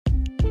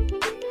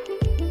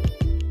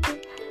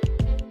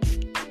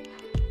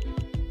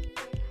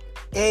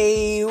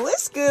Hey,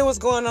 what's good? What's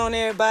going on,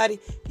 everybody?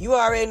 You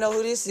already know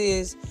who this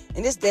is,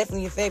 and this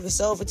definitely your favorite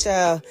soulful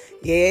child.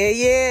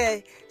 Yeah.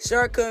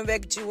 Shark coming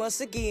back at you once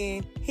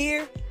again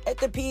here at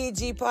the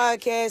PEG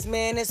podcast,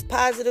 man. That's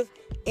positive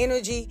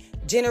energy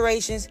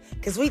generations,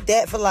 because we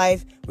that for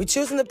life. We're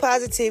choosing the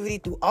positivity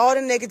through all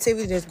the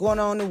negativity that's going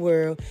on in the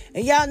world.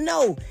 And y'all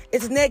know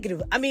it's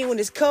negative. I mean, when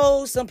it's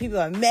cold, some people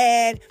are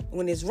mad.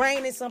 When it's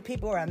raining, some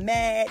people are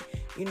mad.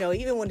 You know,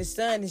 even when the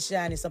sun is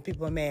shining, some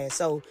people are mad.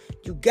 So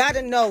you got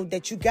to know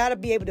that you got to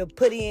be able to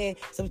put in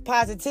some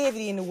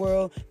positivity in the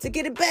world to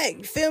get it back.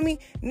 You feel me?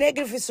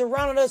 Negative is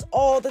surrounding us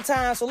all the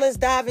time. So let's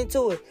dive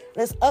into it.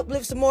 Let's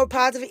uplift some more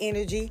positive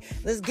energy.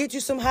 Let's get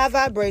you some high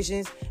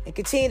vibrations and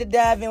continue to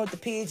dive in with the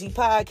PEG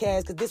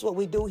podcast, because this is what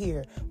we do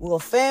here. We're a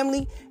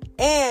family,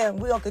 and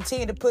we're going to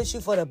continue to push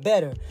you for the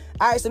better.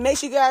 All right, so make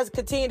sure you guys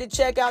continue to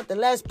check out the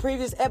last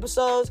previous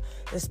episodes,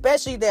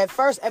 especially that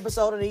first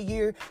episode of the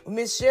year with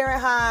Miss Sharon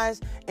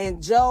Hines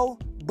and Joe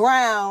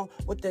Brown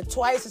with the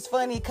Twice as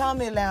Funny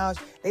Comedy Lounge.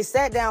 They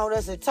sat down with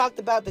us and talked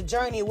about the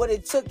journey and what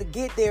it took to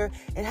get there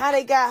and how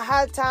they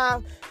got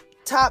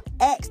top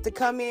acts to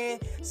come in,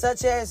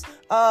 such as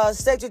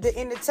Cedric the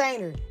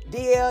Entertainer,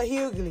 D.L.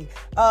 Hughley,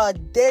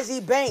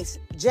 Desi Banks,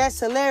 Jess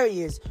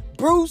Hilarious,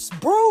 Bruce,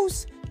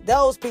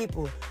 those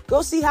people.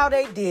 Go see how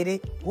they did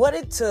it, what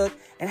it took,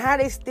 and how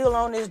they still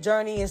on this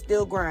journey and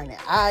still grinding.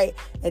 All right,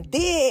 and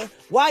then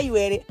while you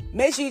at it,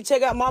 make sure you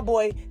check out my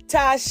boy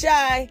Ty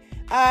Shy.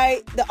 All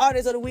right, the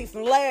artist of the week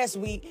from last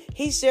week.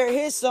 He shared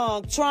his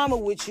song Trauma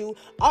with you.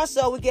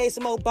 Also, we gave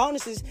some more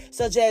bonuses,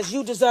 such as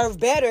You Deserve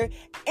Better,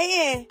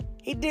 and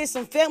he did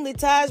some Family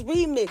Ties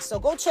remix. So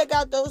go check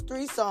out those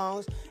 3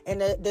 songs.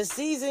 And the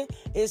season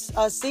is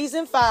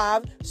season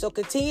 5. So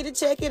continue to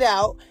check it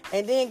out.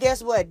 And then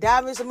guess what?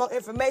 Dive in some more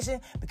information,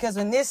 because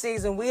in this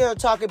season, we are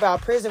talking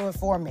about prison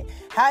reforming.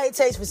 How it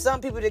takes for some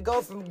people to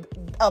go from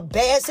a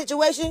bad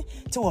situation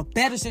to a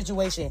better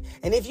situation.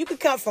 And if you could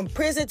come from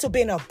prison to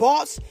being a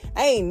boss,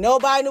 ain't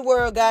nobody in the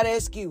world got an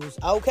excuse.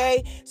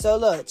 Okay? So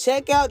look,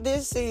 check out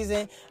this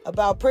season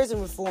about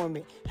prison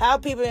reforming. How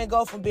people can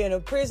go from being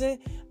in prison,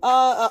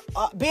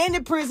 being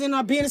in prison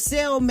or being a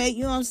cellmate,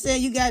 you know what I'm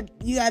saying?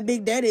 You got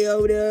Big Daddy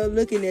over there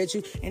looking at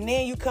you, and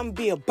then you come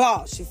be a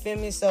boss, you feel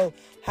me? So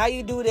how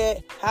you do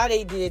that, how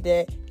they did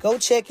that, go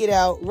check it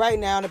out right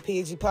now on the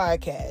PG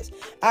podcast.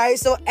 All right,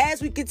 so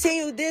as we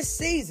continue this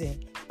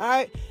season, all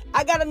right,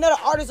 I got another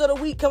artist of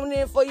the week coming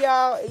in for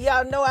y'all.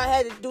 Y'all know I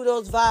had to do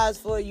those vibes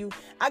for you.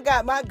 I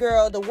got my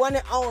girl, the one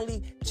and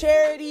only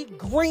Charity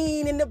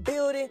Green, in the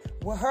building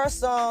with her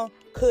song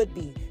Could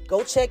Be.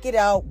 Go check it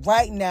out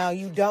right now.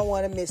 You don't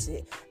want to miss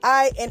it. All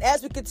right, and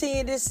as we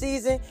continue this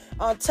season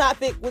on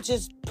topic, which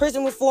is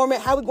prison reform,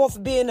 how we going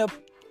from being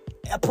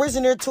a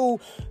prisoner to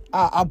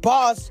a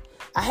boss,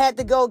 I had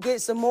to go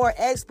get some more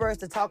experts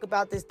to talk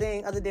about this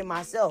thing other than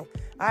myself.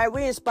 All right,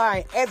 we're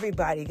inspiring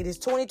everybody. It is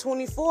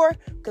 2024,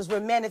 because we're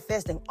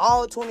manifesting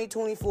all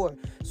 2024.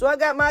 So I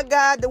got my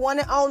guy, the one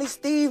and only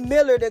Steve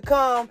Miller, to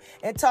come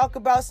and talk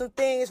about some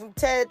things from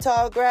TED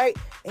Talk, right?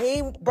 And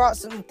he brought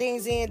some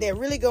things in that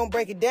really gonna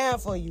break it down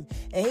for you.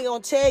 And he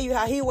gonna tell you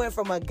how he went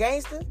from a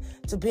gangster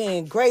to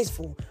being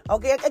graceful.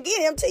 Okay,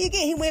 again, I'm telling you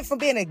again, he went from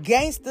being a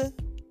gangster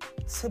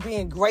to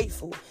being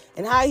grateful,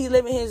 and how he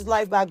living his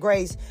life by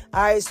grace.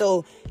 All right,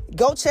 so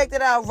go check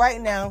that out right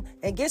now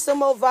and get some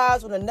more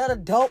vibes with another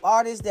dope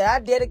artist that I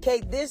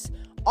dedicate this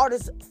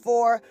artist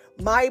for,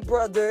 my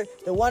brother,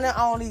 the one and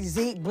only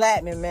Zeke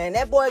Blackmon, man.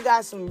 That boy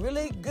got some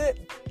really good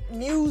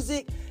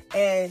music,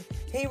 and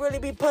he really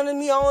be putting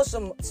me on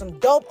some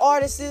dope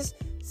artists.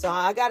 So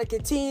I got to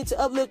continue to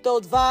uplift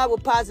those vibes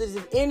with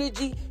positive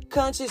energy,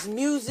 conscious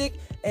music,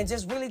 and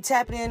just really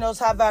tapping in those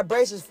high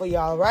vibrations for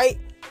y'all, right?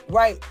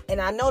 Right, and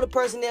I know the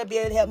person that'll be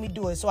able to help me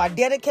do it. So I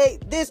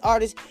dedicate this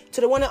artist to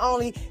the one and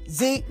only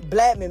Zeke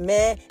Blackmon,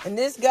 man. And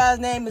this guy's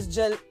name is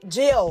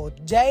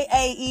JAEL,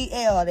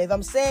 J-A-E-L. If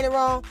I'm saying it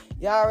wrong,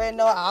 y'all already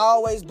know I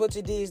always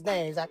butcher these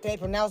names. I can't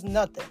pronounce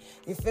nothing.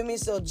 You feel me?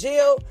 So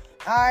JAEL,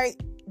 all right,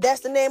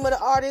 that's the name of the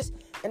artist.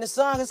 And the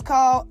song is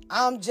called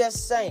I'm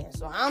Just Saying.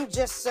 So I'm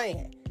just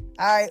saying.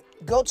 All right,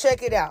 go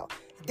check it out.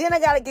 Then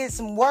I got to get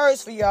some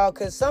words for y'all,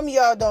 because some of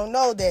y'all don't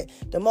know that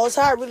the Most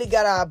High really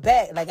got our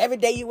back. Like, every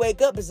day you wake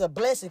up is a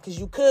blessing, because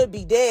you could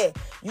be dead.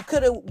 You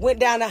could have went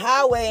down the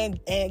highway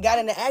and got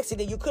in an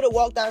accident. You could have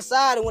walked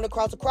outside and went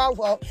across the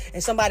crosswalk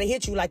and somebody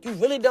hit you. Like, you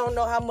really don't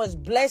know how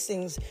much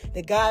blessings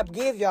that God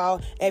give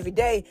y'all every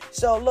day.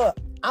 So, look,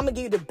 I'm going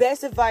to give you the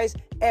best advice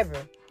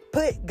ever.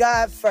 Put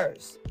God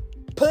first.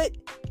 Put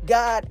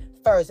God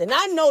first. And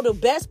I know the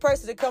best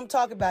person to come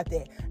talk about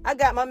that. I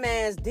got my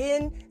man's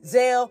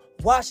Denzel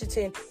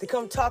Washington to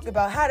come talk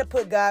about how to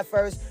put God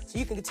first, so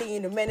you can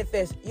continue to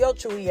manifest your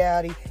true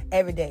reality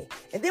every day.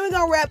 And then we're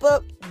going to wrap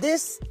up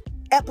this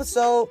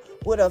episode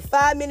with a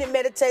 5-minute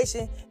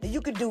meditation that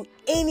you can do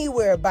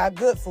anywhere by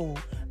Good Food.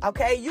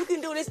 Okay? You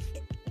can do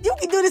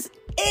this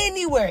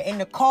Anywhere, in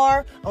the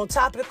car, on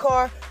top of the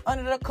car,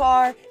 under the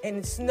car,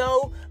 in the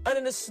snow,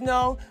 under the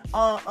snow.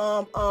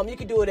 You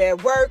can do it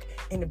at work,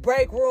 in the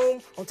break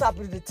room, on top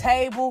of the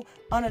table,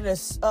 under the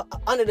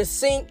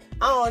sink.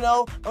 I don't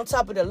know, on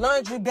top of the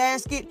laundry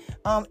basket,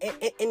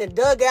 in the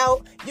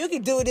dugout. You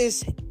can do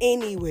this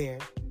anywhere.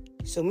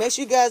 So make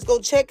sure you guys go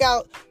check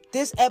out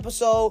this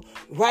episode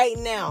right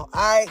now.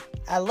 All right,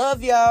 I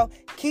love y'all.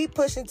 Keep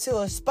pushing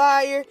to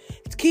inspire.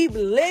 Keep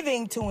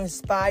living to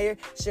inspire.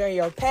 Sharing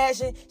your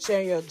passion,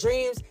 sharing your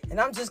dreams. And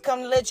I'm just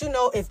coming to let you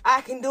know, if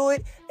I can do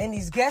it, and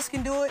these guests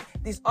can do it,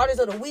 these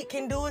artists of the week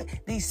can do it,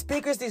 these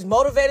speakers, these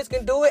motivators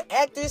can do it,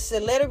 actors,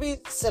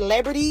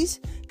 celebrities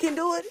can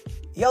do it.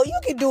 Yo, you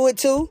can do it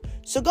too.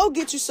 So go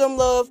get you some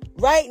love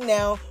right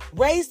now.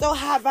 Raise those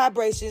high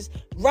vibrations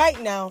right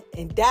now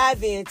and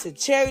dive into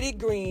Charity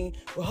Green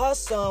with her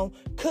song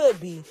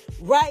Could Be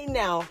right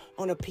now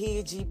on the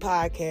PG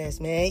podcast,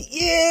 man.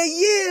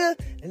 Yeah.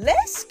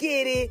 Let's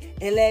get it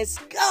and let's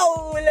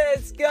go.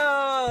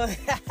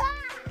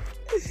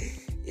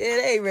 Yeah,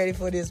 they ain't ready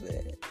for this,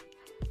 man.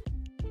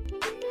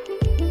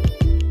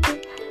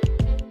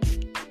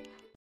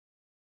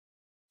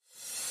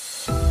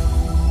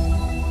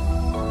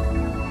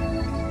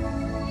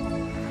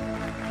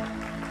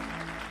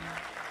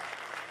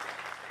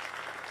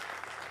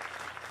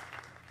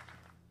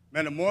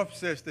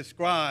 Metamorphosis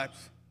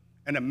describes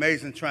an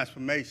amazing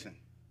transformation.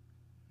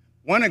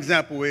 One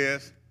example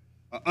is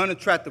an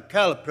unattractive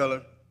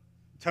caterpillar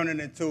turning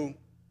into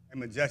a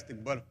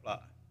majestic butterfly.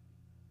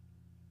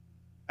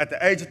 At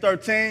the age of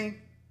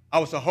 13, I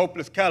was a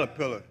hopeless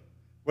caterpillar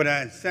with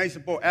an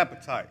insatiable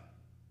appetite.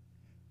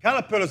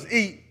 Caterpillars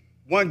eat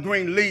one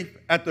green leaf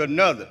after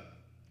another,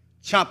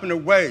 chopping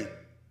away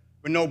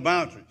with no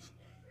boundaries.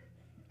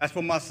 As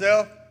for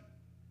myself,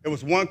 it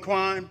was one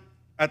crime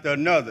after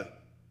another.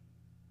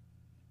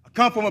 I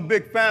come from a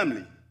big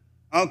family,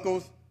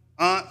 uncles,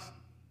 aunts,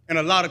 and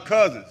a lot of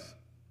cousins,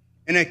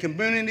 in a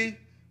community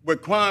where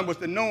crime was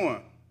the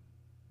norm.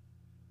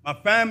 My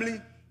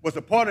family was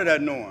a part of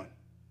that norm,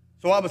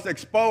 so I was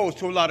exposed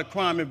to a lot of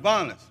crime and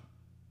violence.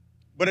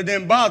 But it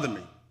didn't bother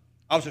me.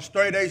 I was a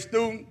straight-A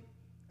student,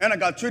 and I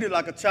got treated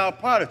like a child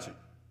prodigy.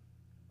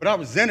 But I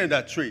resented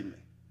that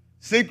treatment.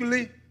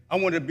 Secretly, I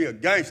wanted to be a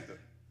gangster,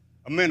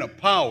 a man of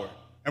power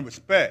and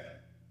respect.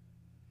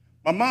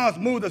 My moms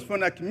moved us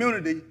from that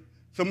community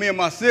so me and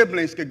my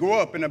siblings could grow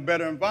up in a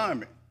better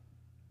environment.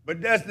 But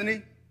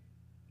destiny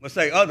would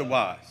say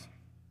otherwise.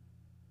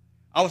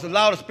 I was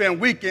allowed to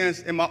spend weekends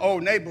in my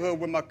old neighborhood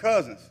with my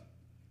cousins,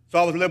 so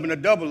I was living a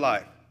double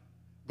life,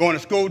 going to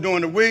school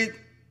during the week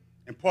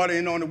and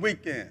partying on the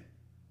weekend,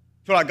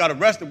 till I got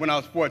arrested when I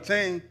was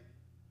 14.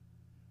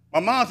 My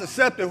mom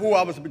accepted who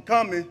I was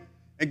becoming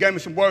and gave me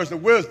some words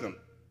of wisdom.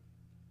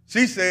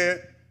 She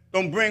said,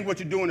 don't bring what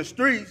you do in the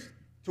streets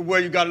to where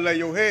you got to lay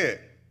your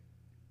head.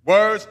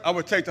 Words I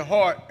would take to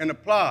heart and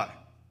apply.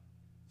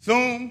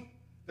 Soon,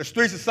 the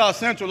streets of South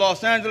Central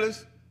Los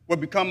Angeles would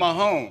become my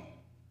home.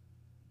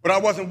 But I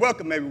wasn't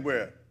welcome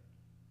everywhere.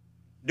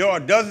 There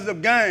are dozens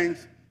of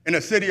gangs in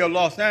the city of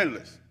Los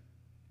Angeles.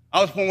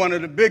 I was from one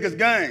of the biggest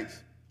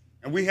gangs,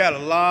 and we had a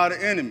lot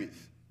of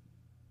enemies.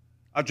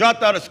 I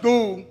dropped out of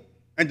school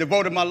and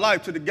devoted my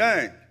life to the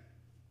gang.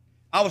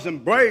 I was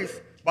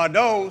embraced by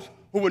those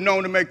who were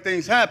known to make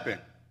things happen.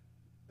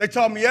 They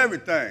taught me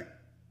everything.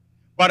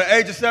 By the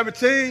age of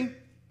 17,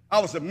 I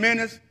was a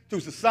menace to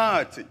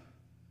society.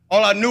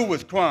 All I knew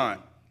was crime,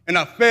 and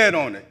I fed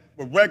on it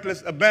with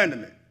reckless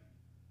abandonment.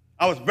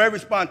 I was very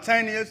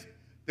spontaneous,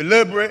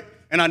 deliberate,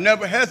 and I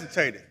never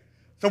hesitated.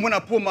 So when I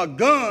pulled my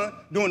gun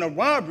during a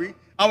robbery,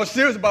 I was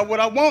serious about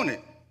what I wanted.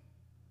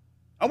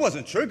 I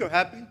wasn't trigger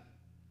happy,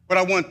 but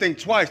I wouldn't think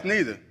twice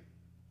neither.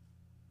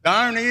 The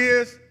irony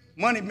is,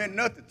 money meant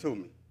nothing to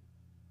me.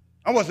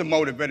 I wasn't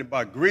motivated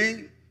by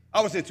greed.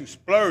 I was into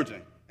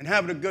splurging and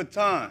having a good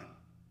time.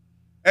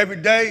 Every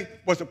day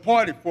was a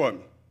party for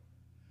me.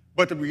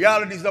 But the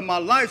realities of my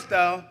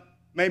lifestyle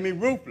made me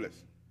ruthless.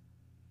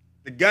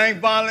 The gang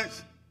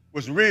violence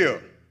was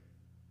real.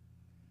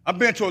 I've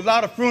been to a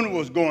lot of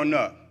funerals growing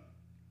up.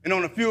 And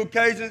on a few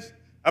occasions,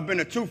 I've been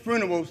to 2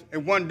 funerals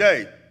in one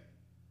day.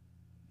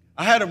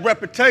 I had a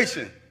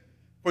reputation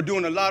for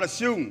doing a lot of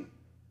shooting.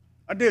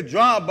 I did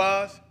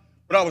drive-bys,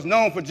 but I was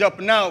known for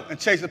jumping out and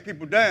chasing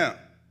people down.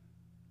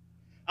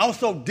 I was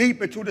so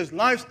deep into this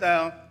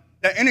lifestyle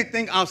that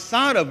anything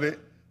outside of it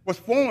was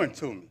foreign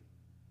to me,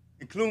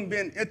 including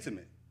being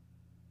intimate.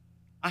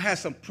 I had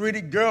some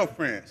pretty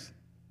girlfriends,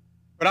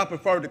 but I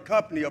preferred the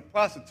company of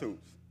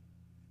prostitutes.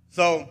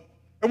 So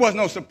it was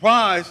no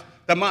surprise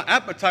that my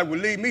appetite would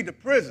lead me to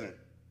prison,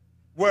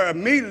 where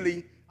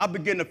immediately I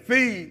began to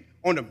feed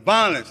on the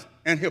violence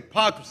and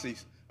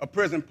hypocrisies of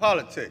prison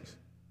politics.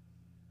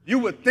 You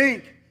would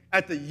think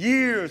after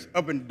years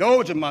of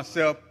indulging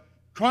myself,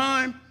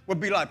 crime would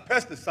be like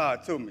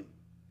pesticide to me.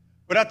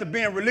 But after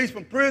being released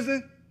from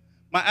prison,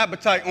 my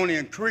appetite only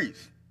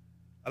increased,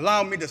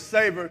 allowing me to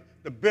savor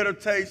the bitter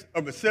taste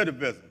of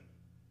recidivism.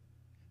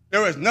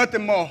 There is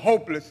nothing more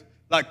hopeless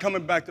like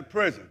coming back to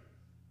prison.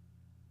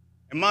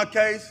 In my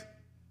case,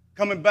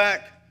 coming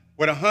back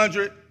with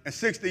 100 and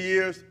 60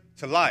 years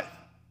to life.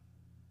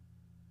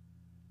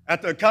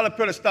 After a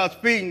caterpillar stops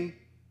feeding,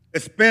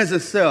 it spins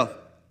itself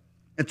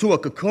into a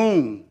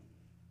cocoon.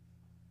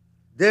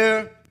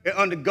 There, it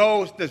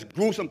undergoes this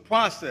gruesome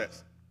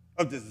process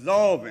of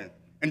dissolving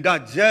and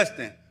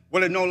digesting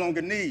what it no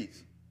longer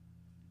needs,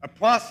 a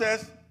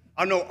process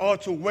I know all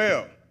too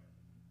well.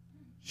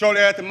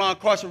 Shortly after my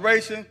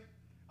incarceration,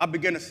 I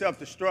began to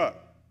self-destruct.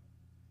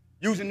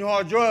 Using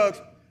hard drugs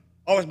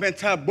always been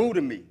taboo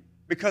to me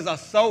because I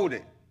sold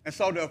it and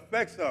saw the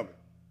effects of it.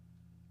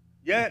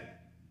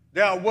 Yet,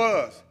 there I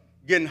was,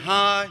 getting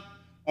high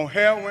on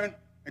heroin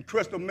and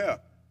crystal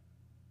meth.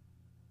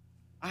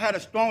 I had a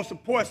strong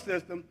support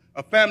system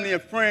of family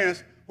and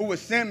friends who would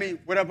send me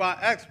whatever I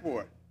asked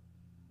for.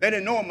 They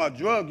didn't know of my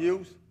drug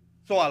use,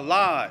 so I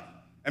lied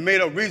and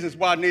made up reasons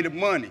why I needed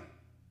money.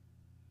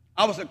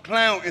 I was a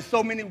clown in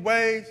so many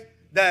ways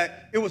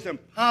that it was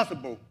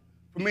impossible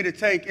for me to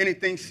take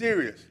anything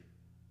serious.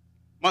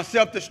 My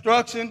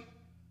self-destruction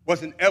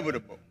was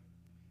inevitable,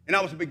 and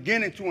I was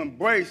beginning to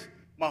embrace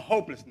my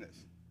hopelessness.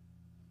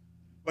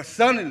 But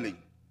suddenly,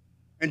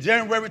 in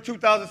January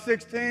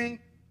 2016,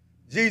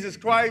 Jesus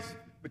Christ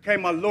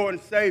became my Lord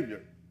and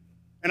Savior,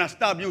 and I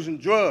stopped using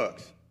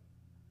drugs.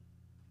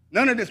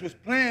 None of this was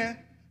planned,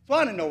 so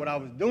I didn't know what I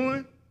was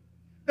doing.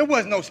 There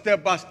was no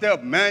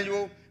step-by-step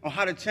manual on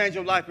how to change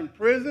your life in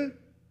prison.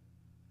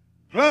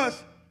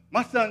 Plus,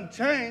 my sudden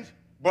change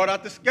brought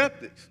out the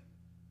skeptics.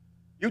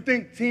 You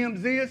think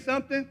TMZ is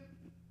something?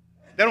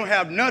 They don't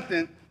have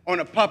nothing on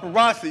the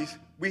paparazzis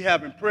we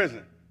have in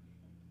prison.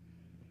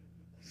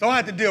 So I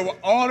had to deal with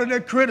all of their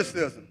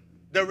criticism,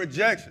 their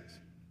rejections,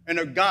 and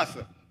their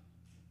gossip,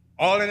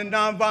 all in a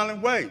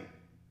nonviolent way.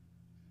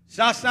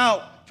 Shouts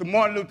out to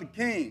Martin Luther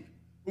King,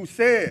 who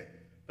said,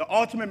 the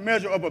ultimate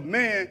measure of a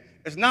man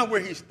is not where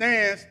he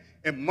stands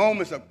in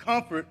moments of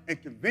comfort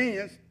and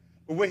convenience,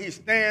 but where he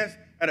stands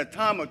at a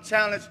time of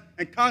challenge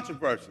and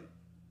controversy.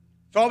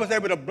 So I was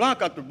able to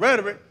block out the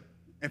rhetoric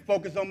and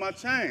focus on my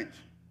change.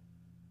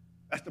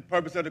 That's the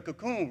purpose of the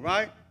cocoon,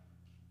 right?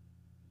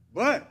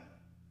 But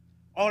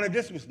all of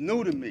this was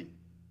new to me.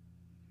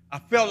 I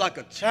felt like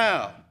a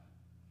child,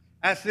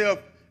 as if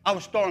I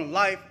was starting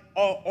life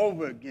all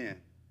over again.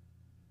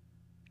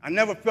 I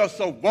never felt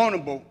so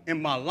vulnerable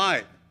in my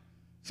life,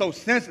 so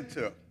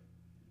sensitive.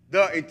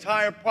 The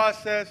entire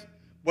process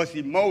was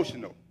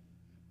emotional,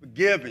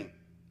 forgiving,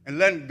 and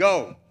letting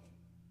go.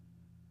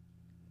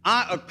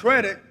 I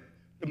accredit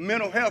the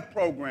mental health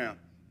program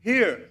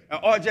here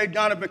at R.J.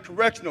 Donovan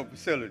Correctional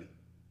Facility.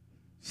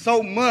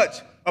 So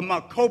much of my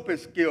coping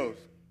skills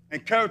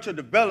and character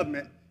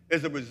development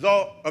is a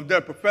result of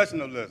their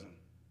professionalism.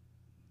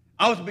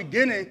 I was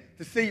beginning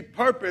to see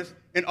purpose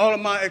in all of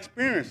my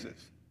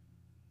experiences.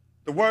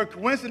 The word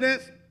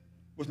coincidence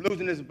was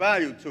losing its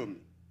value to me,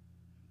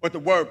 but the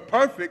word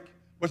perfect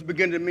was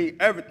beginning to mean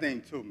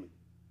everything to me.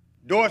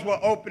 Doors were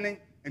opening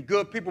and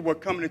good people were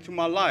coming into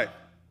my life.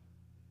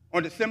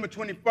 On December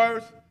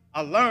 21st,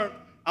 I learned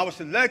I was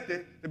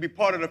selected to be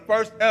part of the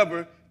first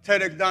ever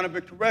TEDx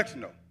Donovan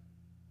Correctional.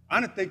 I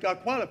didn't think I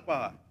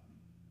qualified.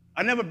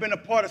 I'd never been a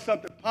part of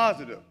something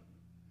positive.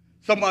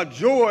 So my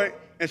joy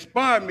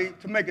inspired me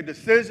to make a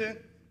decision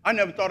I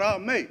never thought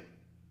I'd make.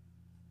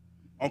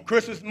 On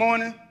Christmas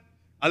morning,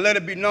 I let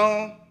it be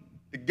known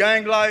the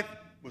gang life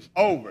was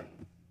over.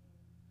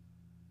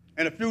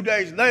 And a few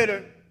days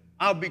later,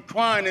 I'll be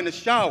crying in the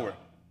shower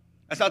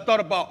as I thought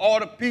about all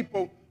the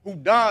people who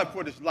died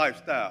for this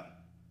lifestyle.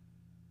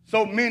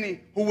 So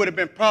many who would have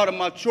been proud of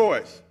my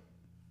choice.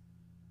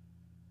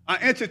 I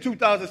entered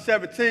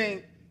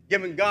 2017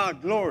 giving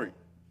God glory,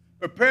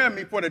 preparing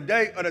me for the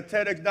day of the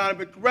TEDx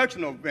Donovan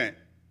Correctional event.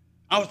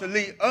 I was the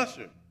lead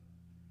usher,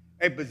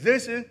 a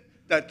position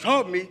that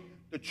taught me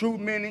the true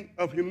meaning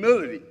of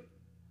humility.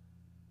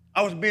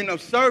 I was being of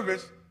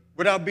service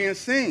without being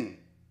seen,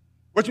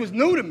 which was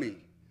new to me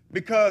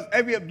because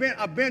every event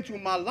I've been to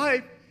in my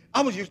life,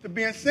 I was used to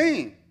being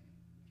seen.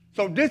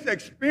 So this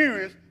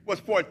experience was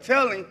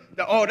foretelling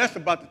that, oh, that's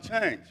about to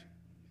change.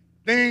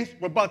 Things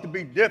were about to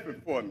be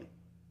different for me.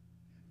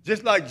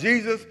 Just like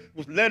Jesus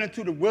was led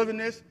into the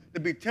wilderness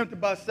to be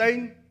tempted by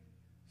Satan,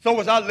 so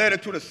was I led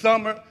into the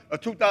summer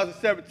of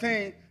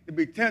 2017 to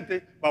be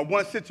tempted by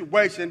one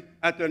situation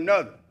after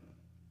another.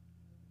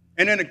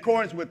 And in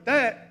accordance with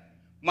that,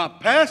 my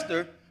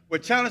pastor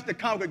would challenge the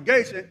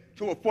congregation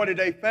to a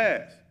 40-day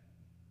fast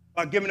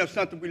by giving up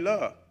something we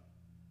love.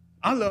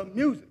 I love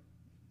music,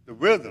 the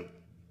rhythm,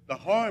 the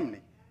harmony,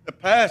 the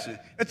passion.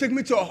 It took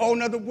me to a whole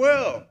nother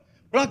world,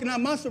 blocking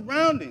out my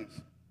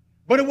surroundings.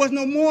 But it was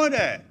no more of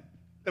that.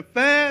 The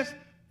fast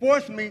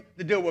forced me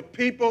to deal with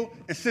people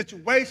and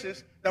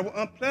situations that were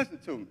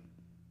unpleasant to me.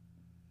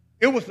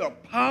 It was a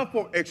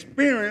powerful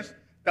experience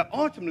that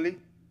ultimately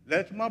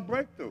led to my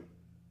breakthrough.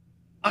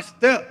 I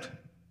stepped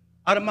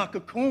out of my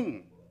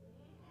cocoon,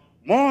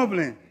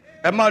 marveling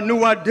at my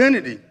new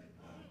identity,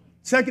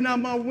 checking out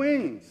my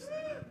wings.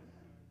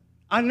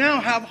 I now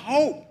have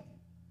hope.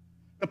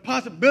 The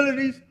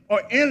possibilities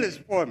are endless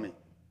for me.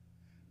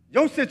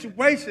 Your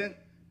situation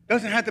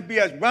doesn't have to be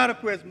as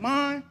radical as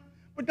mine,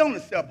 but don't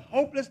accept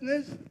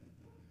hopelessness.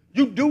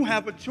 You do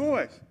have a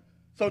choice.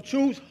 So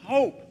choose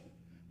hope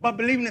by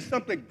believing in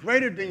something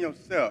greater than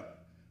yourself,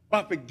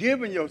 by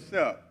forgiving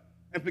yourself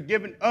and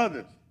forgiving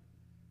others,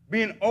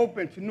 being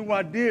open to new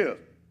ideas,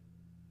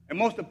 and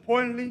most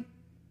importantly,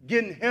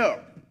 getting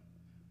help.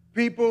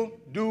 People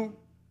do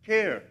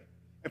care.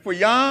 And for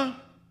y'all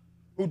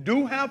who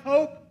do have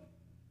hope,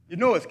 you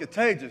know it's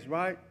contagious,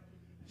 right?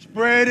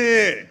 Spread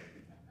it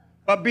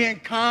by being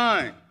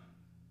kind,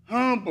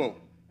 humble,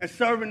 and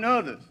serving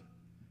others.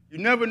 You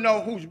never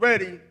know who's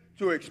ready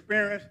to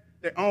experience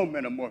their own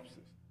metamorphosis.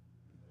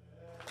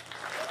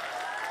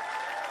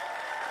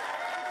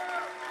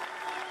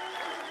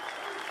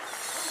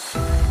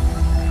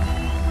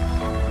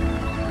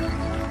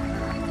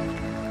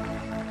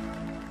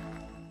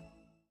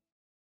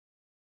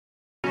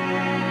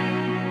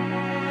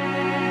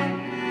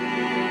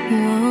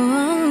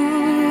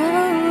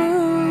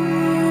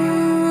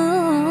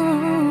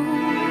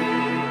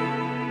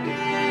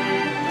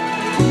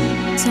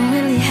 Don't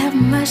really have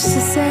much to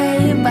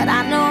say, but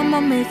I know I'ma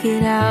make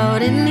it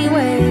out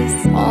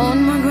anyways.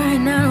 On my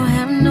grind, I don't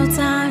have no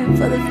time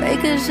for the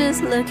fakers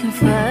just looking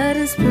for a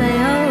display.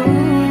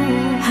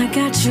 Oh, I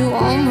got you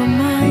on my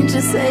mind,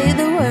 just say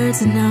the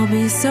words and I'll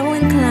be so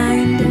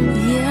inclined.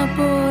 Yeah,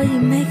 boy, you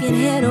make it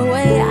head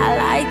away. I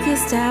like your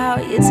style,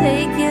 you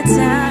take your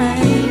time.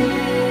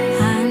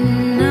 I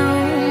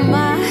know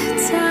my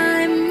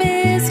time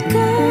is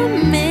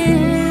coming,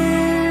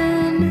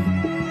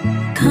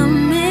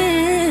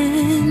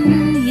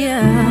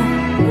 yeah.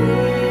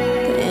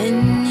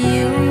 And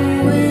you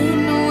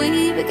and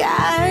we've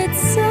got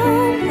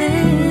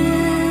something,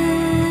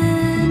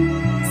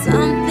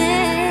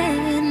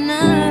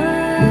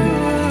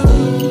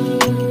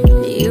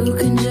 you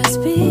can just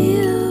be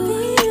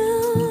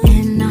you,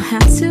 and I'll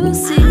have to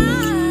see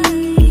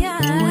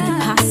what it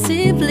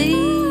possibly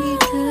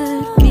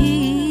could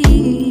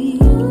be.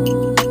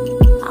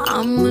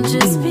 I'ma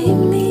just be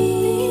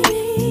me.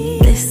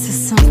 This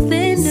is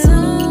something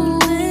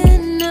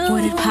new.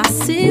 What it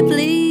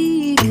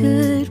possibly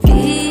could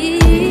be,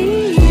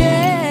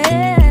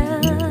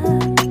 yeah.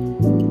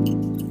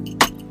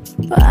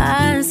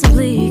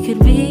 Possibly could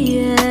be,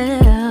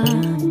 yeah.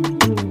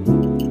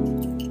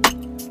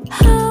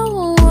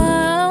 Oh, oh,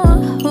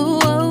 oh,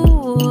 oh,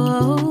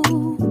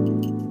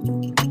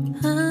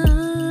 oh,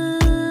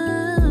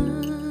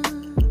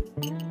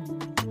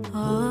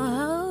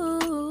 oh.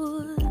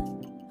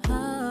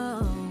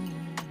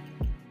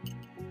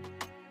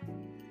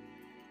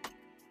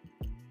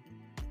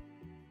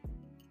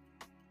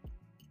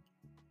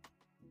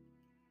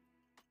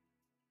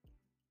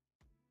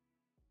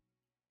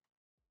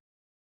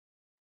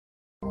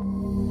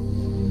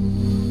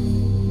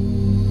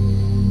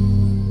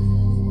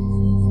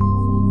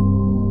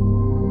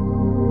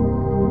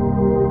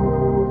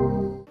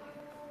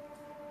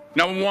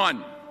 Number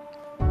one,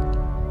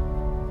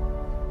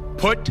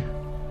 put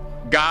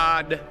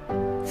God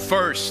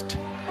first.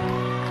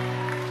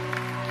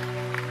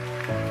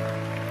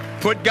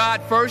 Put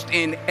God first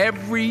in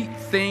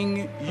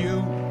everything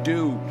you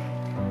do.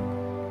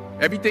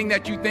 Everything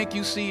that you think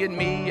you see in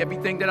me,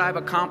 everything that I've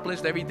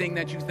accomplished, everything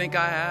that you think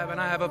I have, and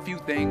I have a few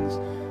things,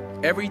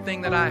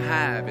 everything that I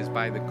have is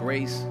by the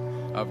grace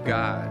of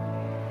God.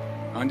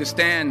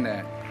 Understand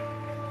that.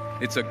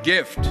 It's a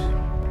gift.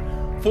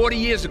 40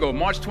 years ago,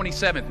 March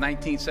 27th,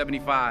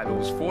 1975, it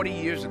was 40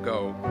 years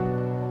ago,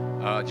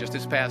 just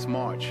this past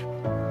March,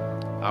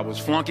 I was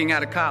flunking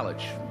out of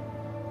college.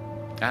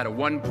 I had a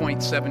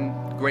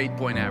 1.7 grade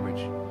point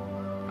average.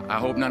 I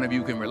hope none of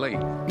you can relate.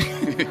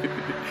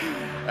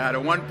 I had a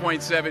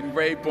 1.7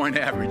 grade point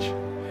average.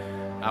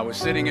 I was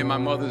sitting in my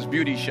mother's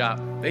beauty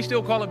shop. They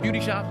still call it beauty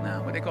shops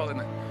now? What they call it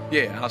now?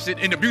 Yeah, I was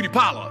sitting in the beauty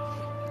parlor.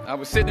 I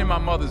was sitting in my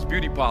mother's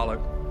beauty parlor,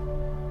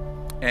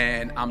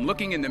 and I'm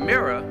looking in the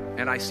mirror,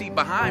 and I see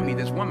behind me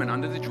this woman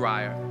under the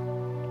dryer.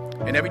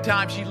 And every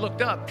time she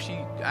looked up,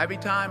 every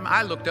time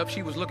I looked up,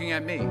 she was looking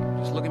at me,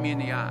 just looking me in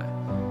the eye.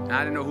 And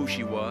I didn't know who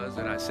she was,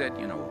 and I said,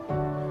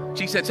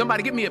 she said,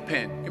 somebody give me a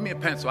pen, give me a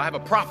pencil, I have a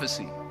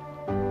prophecy.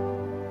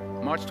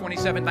 March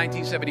 27,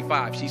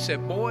 1975, she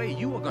said, boy,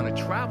 you are gonna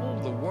travel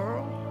the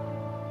world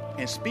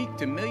and speak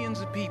to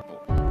millions of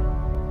people.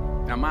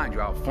 Now mind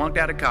you, I was flunked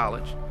out of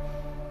college.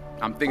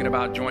 I'm thinking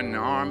about joining the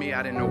army.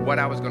 I didn't know what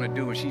I was gonna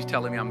do, and she's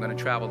telling me I'm gonna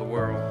travel the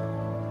world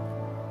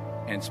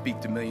and speak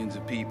to millions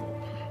of people.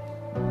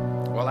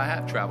 Well, I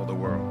have traveled the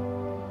world,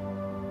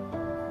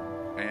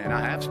 and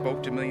I have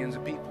spoke to millions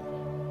of people.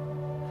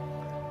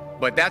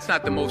 But that's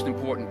not the most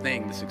important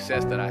thing, the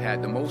success that I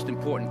had. The most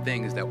important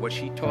thing is that what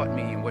she taught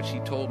me and what she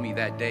told me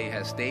that day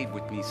has stayed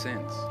with me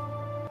since.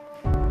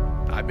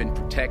 I've been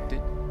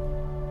protected,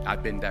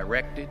 I've been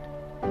directed,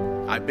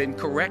 I've been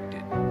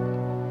corrected.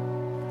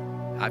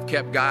 I've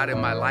kept God in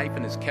my life,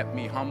 and it's kept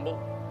me humble.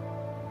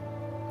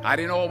 I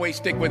didn't always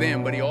stick with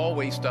him, but he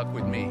always stuck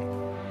with me.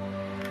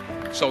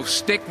 So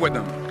stick with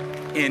him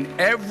in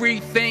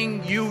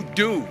everything you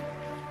do.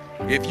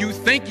 If you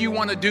think you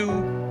want to do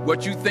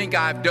what you think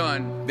I've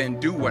done, then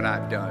do what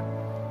I've done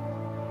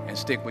and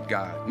stick with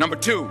God. Number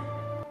two,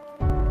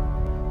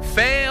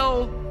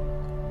 fail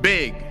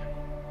big.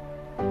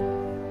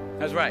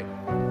 That's right.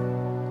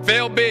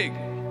 Fail big.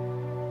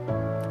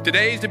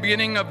 Today's the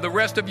beginning of the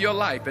rest of your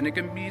life, and it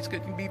can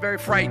be very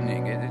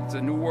frightening. It's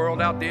a new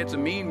world out there. It's a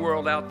mean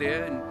world out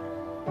there,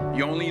 and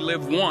you only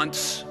live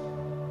once.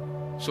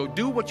 So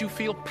do what you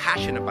feel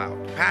passionate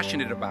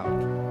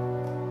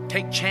about.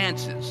 Take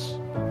chances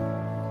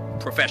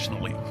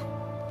professionally.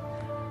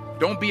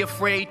 Don't be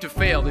afraid to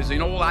fail. There's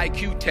an old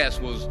IQ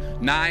test, was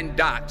 9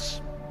 dots,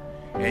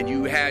 and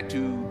you had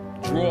to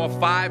draw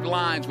 5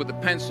 lines with a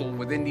pencil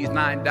within these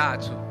 9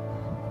 dots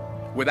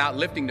without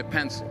lifting the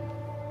pencil.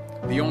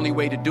 The only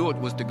way to do it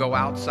was to go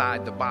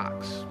outside the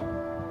box.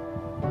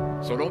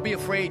 So don't be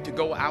afraid to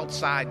go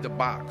outside the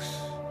box.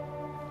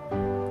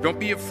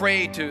 Don't be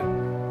afraid to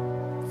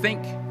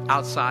think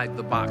outside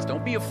the box.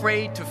 Don't be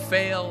afraid to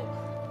fail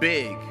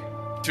big,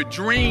 to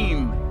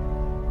dream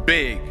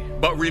big.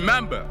 But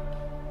remember,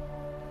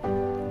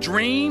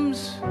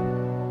 dreams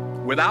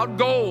without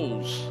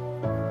goals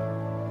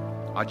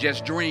are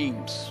just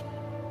dreams,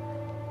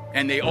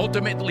 and they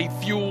ultimately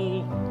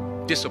fuel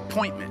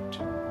disappointment.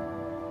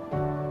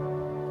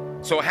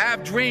 So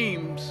have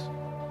dreams,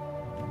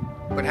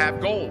 but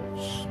have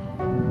goals.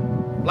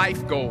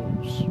 Life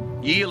goals,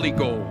 yearly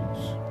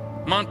goals,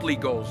 monthly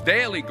goals,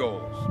 daily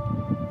goals.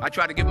 I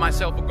try to give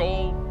myself a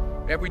goal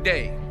every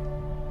day.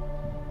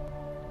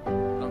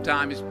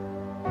 Sometimes it's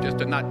just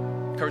to not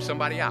curse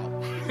somebody out.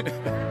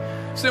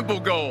 Simple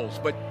goals,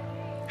 but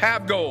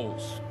have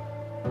goals.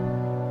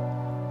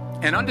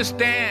 And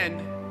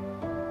understand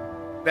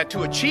that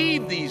to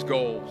achieve these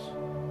goals,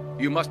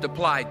 you must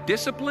apply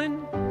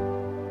discipline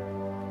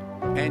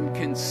and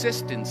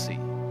consistency.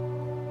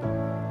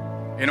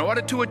 In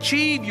order to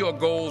achieve your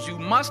goals, you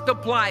must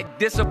apply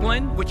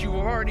discipline, which you've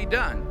already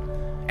done,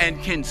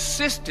 and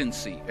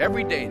consistency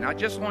every day, not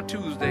just on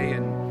Tuesday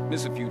and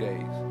miss a few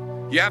days.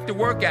 You have to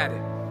work at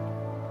it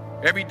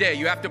every day.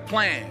 You have to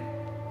plan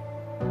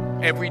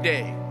every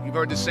day. You've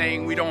heard the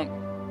saying, we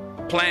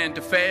don't plan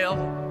to fail,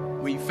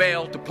 we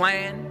fail to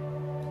plan.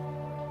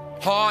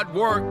 Hard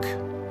work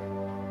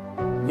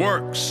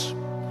works.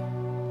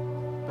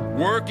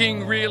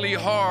 Working really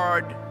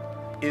hard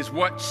is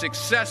what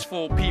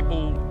successful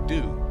people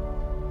do.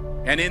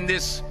 And in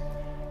this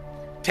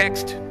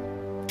text,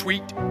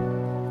 tweet,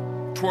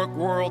 twerk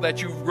world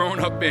that you've grown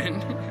up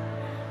in,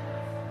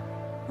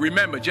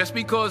 remember, just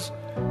because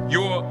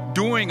you're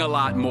doing a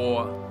lot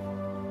more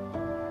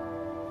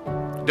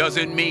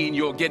doesn't mean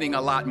you're getting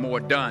a lot more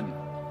done.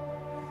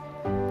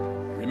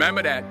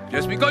 Remember that.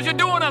 Just because you're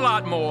doing a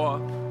lot more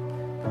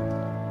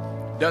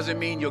doesn't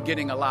mean you're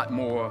getting a lot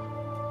more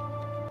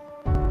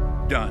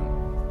done.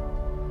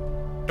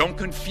 Don't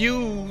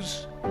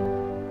confuse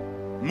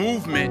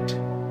movement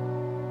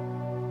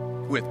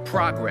with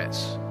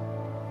progress.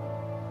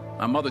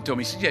 My mother told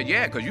me, she said,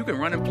 yeah, because you can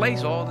run in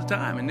place all the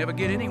time and never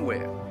get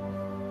anywhere.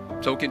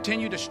 So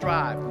continue to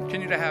strive,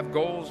 continue to have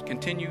goals,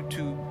 continue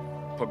to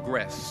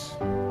progress.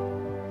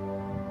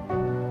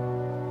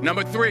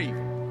 Number 3,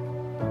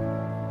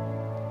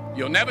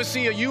 you'll never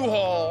see a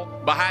U-Haul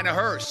behind a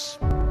hearse.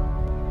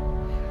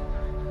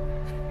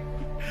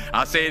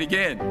 I'll say it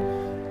again.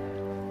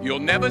 You'll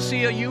never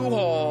see a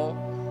U-Haul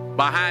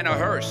behind a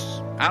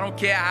hearse. I don't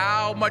care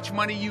how much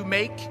money you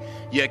make,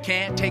 you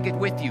can't take it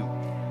with you.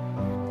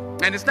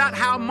 And it's not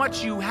how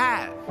much you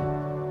have.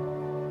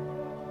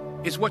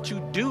 It's what you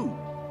do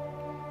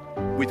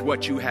with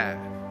what you have.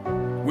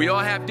 We all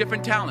have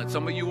different talents.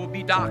 Some of you will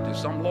be doctors,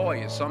 some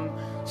lawyers, some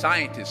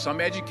scientists,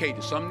 some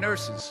educators, some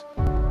nurses,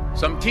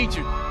 some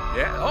teachers.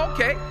 Yeah,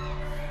 okay.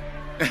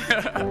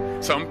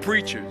 Some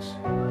preachers.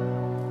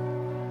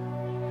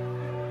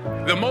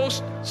 The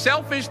most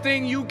selfish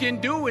thing you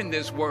can do in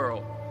this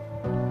world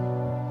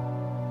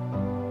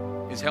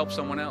is help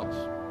someone else.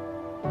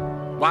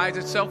 Why is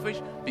it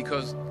selfish?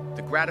 Because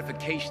the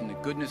gratification, the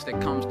goodness that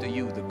comes to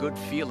you, the good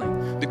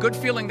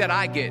feeling that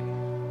I get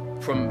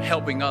from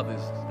helping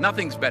others,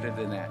 nothing's better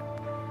than that.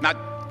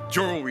 Not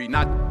jewelry,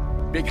 not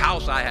big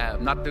house I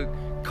have, not the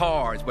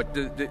cars, but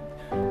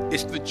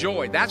it's the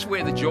joy. That's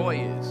where the joy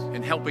is,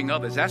 in helping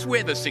others. That's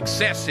where the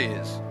success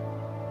is.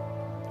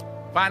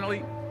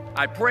 Finally,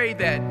 I pray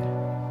that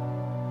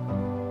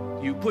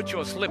you put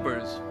your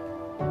slippers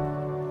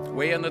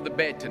way under the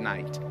bed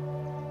tonight,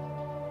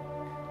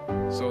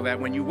 so that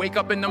when you wake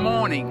up in the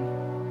morning,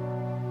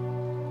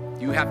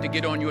 you have to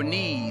get on your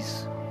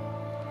knees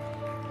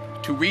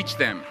to reach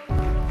them.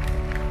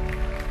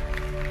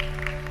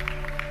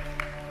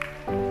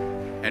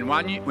 And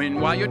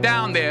while you're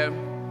down there,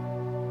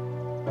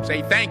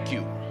 say thank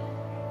you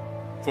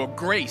for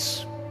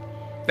grace.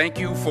 Thank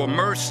you for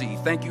mercy.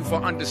 Thank you for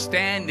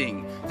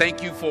understanding.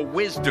 Thank you for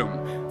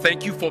wisdom.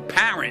 Thank you for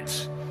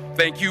parents.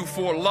 Thank you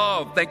for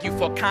love. Thank you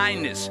for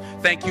kindness.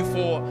 Thank you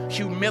for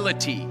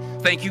humility.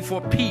 Thank you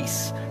for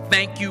peace.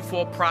 Thank you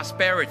for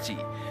prosperity.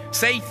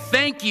 Say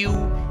thank you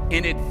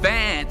in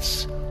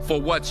advance for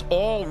what's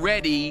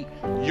already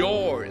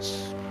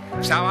yours.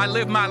 That's how I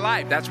live my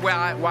life. That's why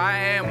I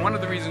am. One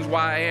of the reasons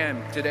why I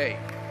am today.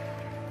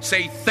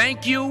 Say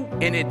thank you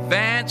in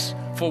advance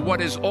for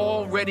what is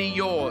already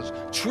yours.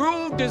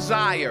 True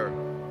desire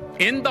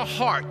in the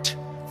heart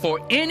for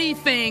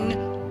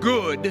anything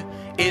good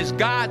is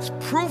God's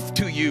proof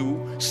to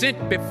you,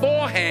 sent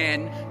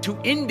beforehand to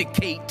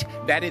indicate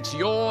that it's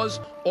yours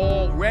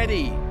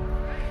already.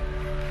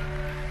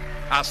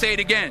 I'll say it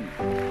again.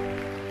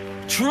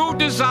 True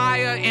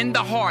desire in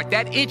the heart,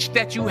 that itch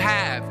that you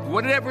have,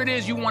 whatever it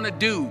is you want to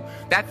do,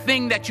 that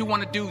thing that you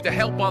want to do to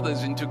help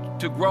others and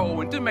to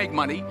grow and to make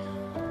money,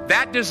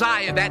 that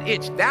desire, that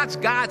itch, that's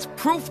God's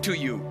proof to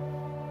you,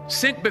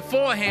 sent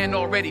beforehand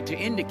already to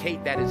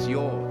indicate that it's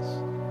yours.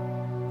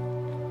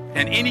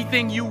 And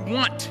anything you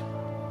want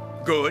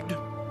good,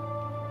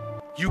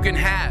 you can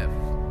have.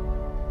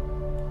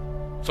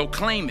 So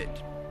claim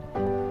it.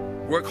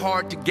 Work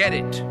hard to get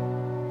it.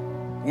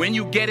 When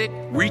you get it,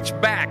 reach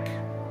back.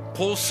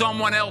 Pull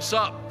someone else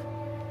up.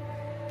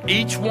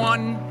 Each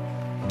one,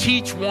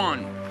 teach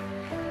one.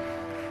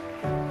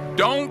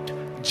 Don't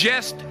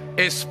just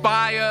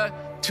aspire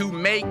to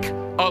make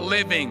a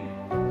living.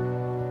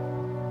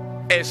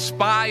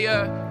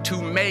 Aspire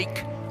to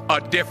make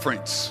a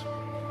difference.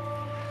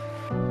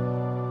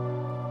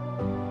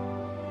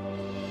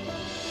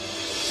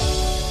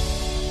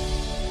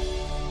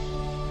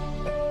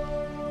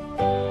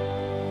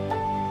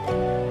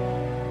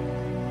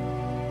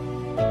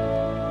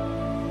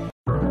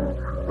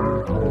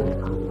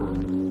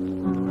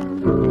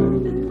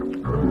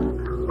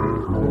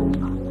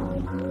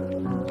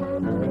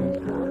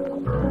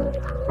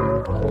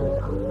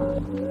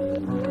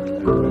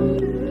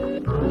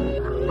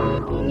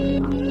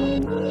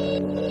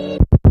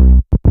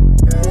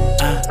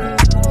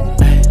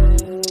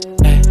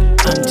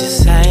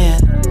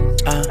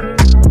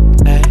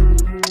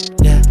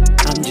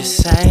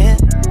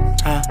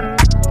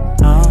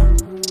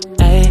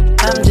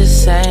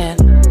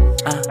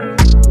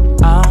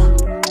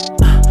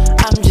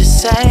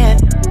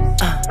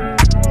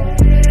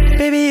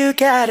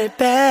 Got it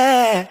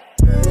bad.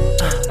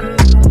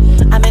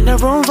 I'm in a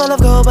room full of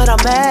gold, but I'm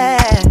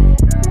mad.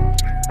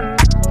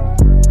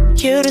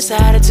 You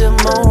decided to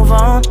move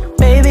on,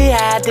 baby.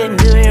 I didn't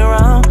do you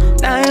wrong.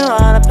 Now you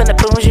all up in the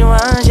bougie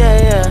ones,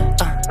 yeah.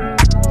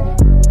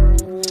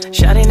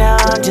 Shawty, now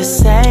I'm just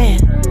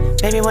saying,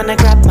 baby, wanna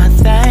grab my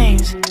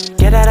things,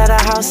 get out of the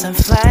house and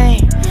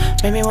flame.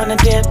 Baby, wanna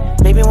dip,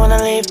 baby,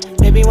 wanna leave,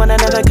 baby, wanna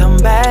never come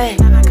back.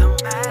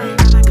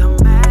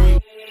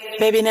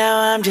 Baby, now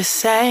I'm just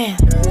saying,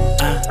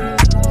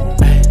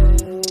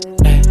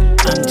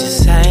 I'm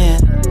just saying,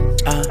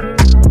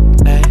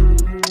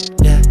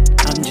 yeah,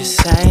 I'm just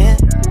saying,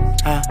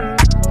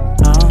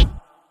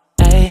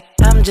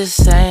 I'm just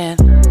saying,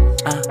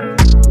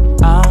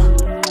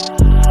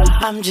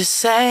 I'm just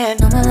saying.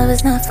 No, my love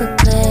is not for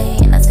play,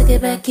 and I took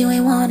it back, you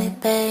ain't want it,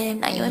 babe.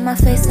 Now you in my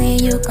face saying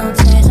you gon'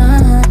 change,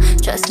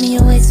 trust me,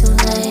 you're way too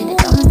late. And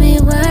don't be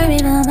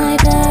worried, all my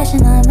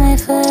passion, all my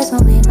first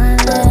won't be my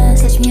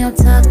last. Catch me up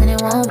top, then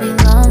it won't be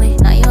lonely.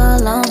 Now you all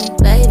lonely,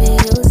 baby,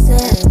 you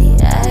said he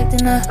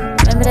acting up.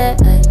 Remember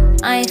that,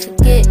 I ain't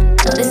forget.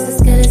 No, this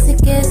is good as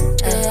it gets,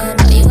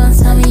 know you gon'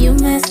 tell me you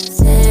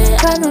missed it.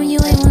 Problem you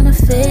ain't wanna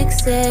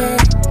fix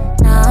it.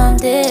 Now I'm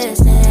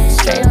distant,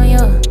 straight on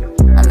you.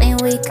 I mean,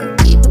 we could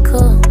keep it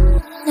cool.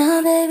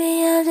 Now,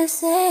 baby, I'm just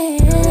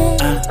saying.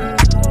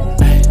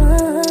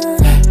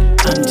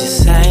 I'm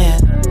just saying.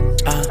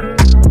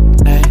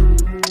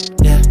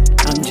 Yeah,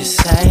 I'm just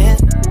saying.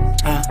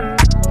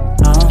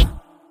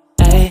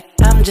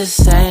 I'm just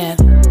saying.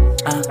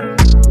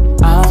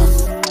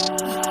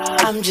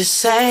 I'm just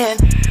saying.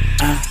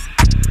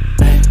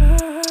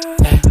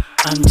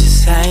 I'm just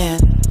saying.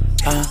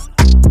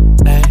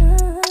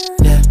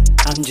 Yeah,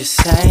 I'm just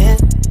saying.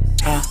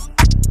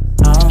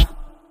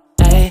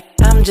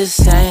 I'm just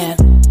saying,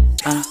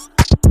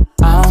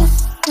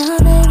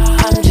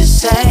 I'm just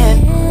saying.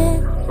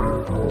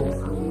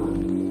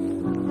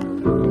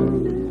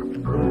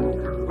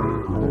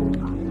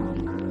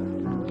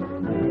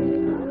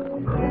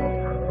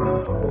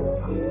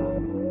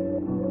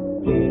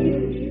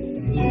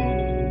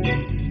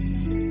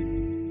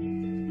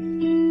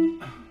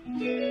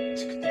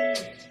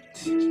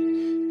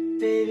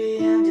 Baby,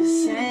 I'm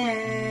just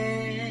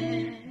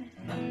saying.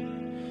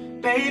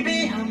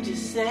 Baby, I'm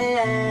just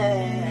saying.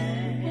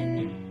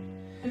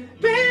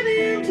 Baby,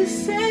 I'm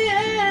just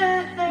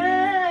saying.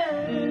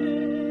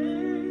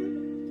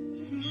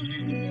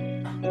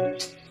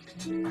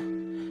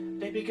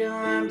 Baby girl,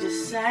 I'm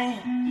just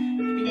saying.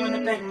 Baby,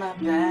 wanna pack my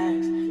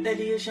bags.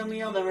 Daddy, you show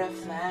me all the red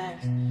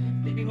flags.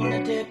 Baby,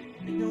 wanna dip.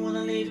 Baby,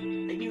 wanna leave.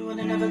 Baby,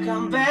 wanna never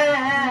come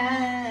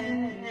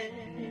back.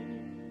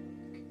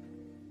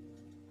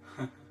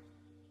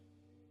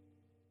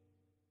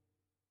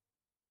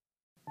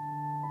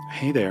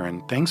 Hey there,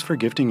 and thanks for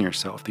gifting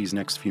yourself these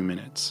next few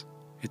minutes.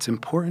 It's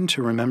important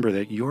to remember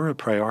that you're a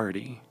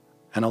priority,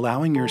 and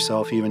allowing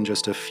yourself even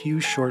just a few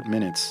short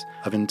minutes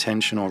of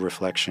intentional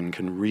reflection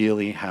can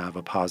really have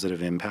a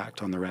positive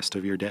impact on the rest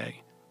of your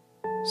day.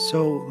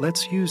 So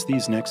let's use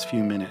these next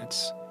few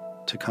minutes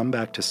to come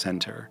back to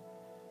center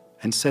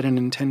and set an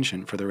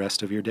intention for the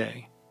rest of your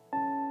day.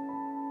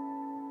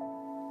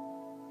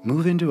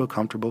 Move into a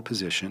comfortable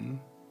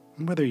position,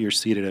 whether you're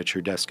seated at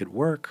your desk at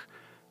work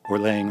or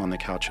laying on the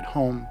couch at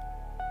home,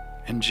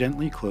 and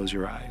gently close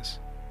your eyes.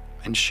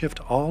 and shift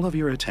all of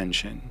your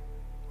attention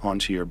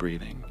onto your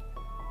breathing,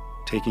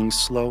 taking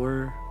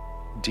slower,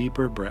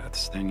 deeper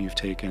breaths than you've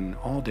taken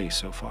all day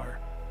so far.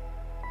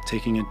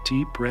 Taking a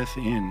deep breath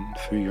in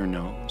through your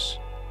nose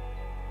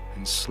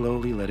and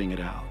slowly letting it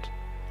out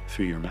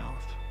through your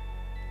mouth.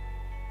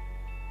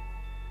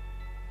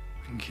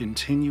 And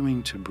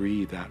continuing to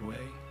breathe that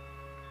way,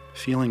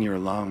 feeling your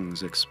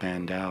lungs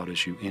expand out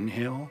as you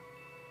inhale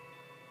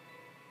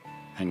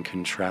and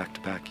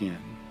contract back in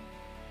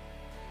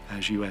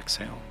as you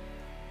exhale.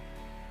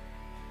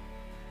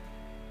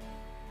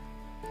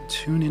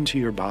 Tune into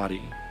your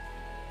body,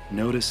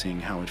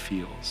 noticing how it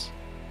feels.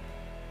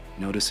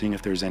 Noticing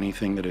if there's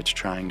anything that it's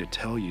trying to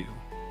tell you.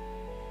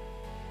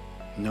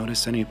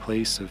 Notice any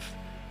place of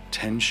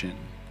tension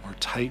or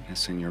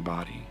tightness in your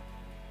body.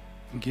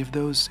 And give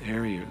those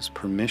areas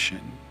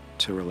permission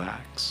to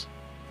relax,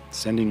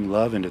 sending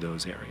love into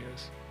those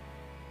areas.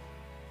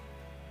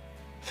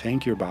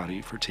 Thank your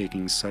body for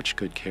taking such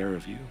good care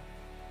of you,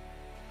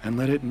 and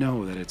let it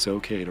know that it's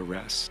okay to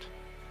rest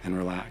and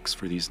relax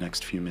for these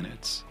next few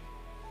minutes.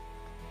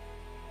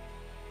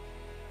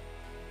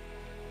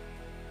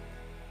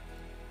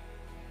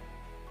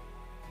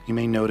 You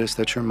may notice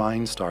that your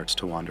mind starts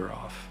to wander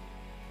off.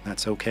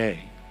 That's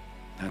okay.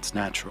 That's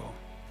natural.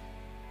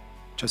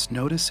 Just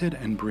notice it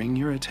and bring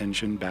your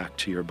attention back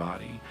to your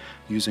body,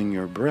 using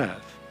your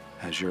breath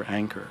as your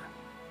anchor.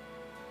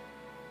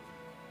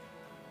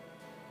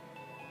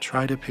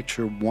 Try to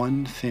picture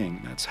one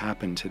thing that's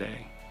happened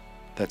today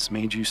that's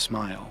made you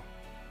smile,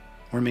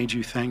 or made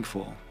you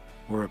thankful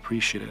or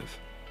appreciative.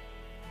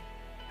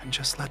 And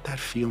just let that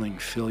feeling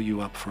fill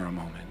you up for a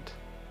moment.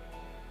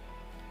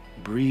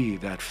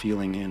 Breathe that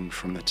feeling in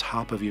from the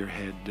top of your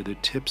head to the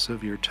tips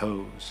of your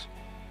toes.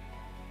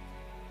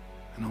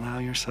 And allow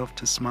yourself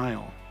to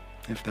smile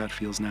if that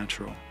feels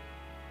natural.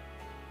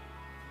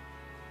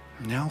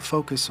 Now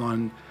focus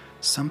on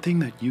something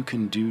that you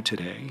can do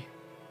today,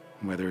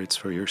 whether it's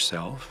for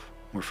yourself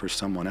or for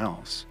someone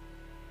else,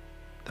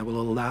 that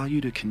will allow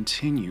you to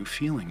continue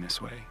feeling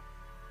this way.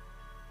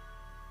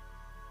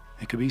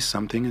 It could be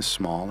something as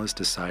small as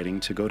deciding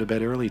to go to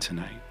bed early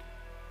tonight,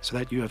 so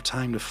that you have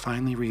time to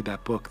finally read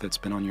that book that's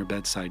been on your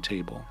bedside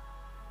table.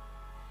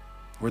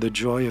 Or the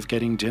joy of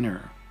getting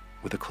dinner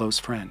with a close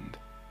friend.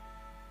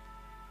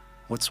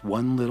 What's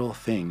one little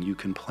thing you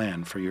can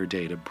plan for your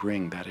day to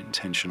bring that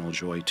intentional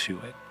joy to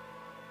it?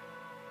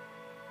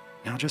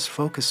 Now just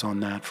focus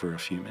on that for a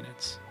few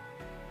minutes.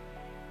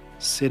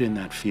 Sit in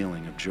that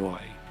feeling of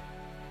joy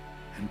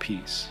and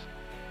peace.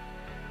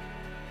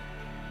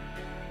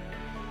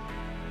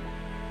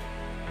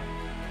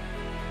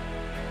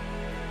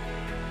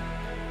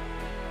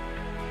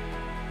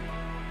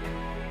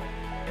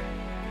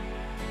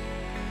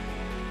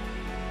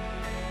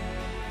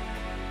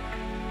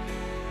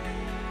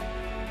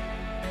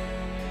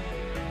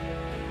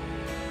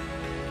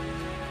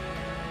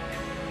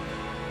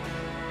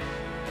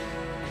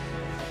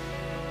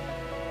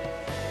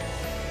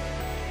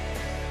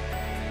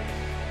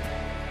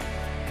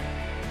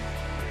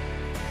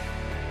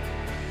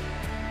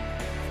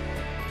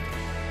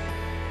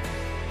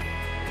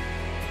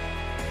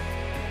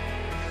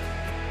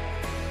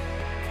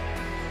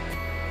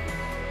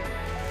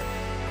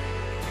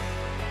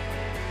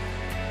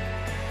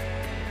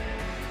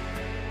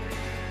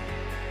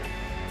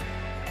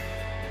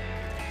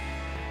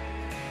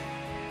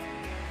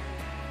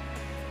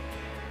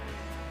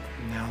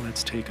 Now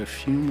let's take a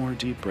few more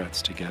deep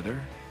breaths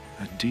together.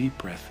 A deep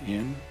breath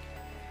in,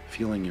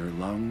 feeling your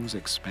lungs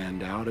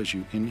expand out as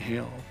you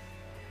inhale,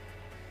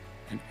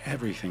 and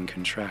everything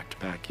contract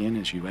back in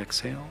as you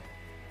exhale.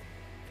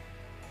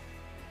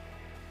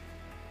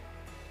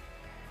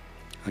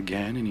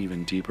 Again, an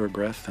even deeper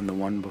breath than the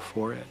one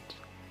before it,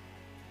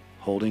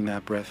 holding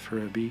that breath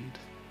for a beat,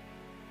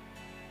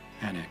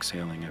 and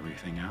exhaling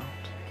everything out.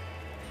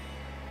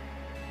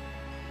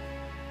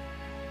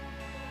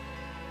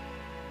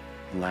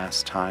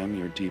 Last time,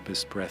 your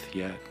deepest breath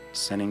yet,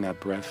 sending that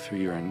breath through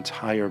your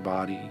entire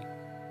body.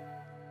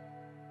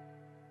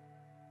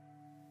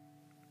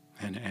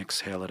 And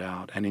exhale it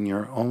out. And in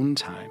your own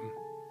time,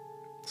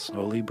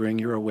 slowly bring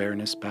your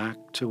awareness back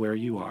to where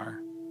you are.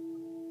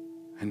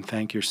 And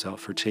thank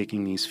yourself for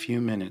taking these few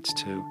minutes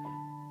to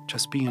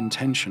just be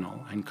intentional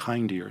and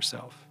kind to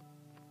yourself.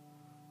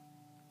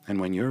 And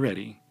when you're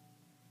ready,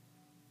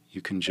 you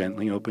can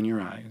gently open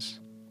your eyes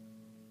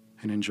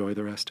and enjoy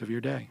the rest of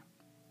your day.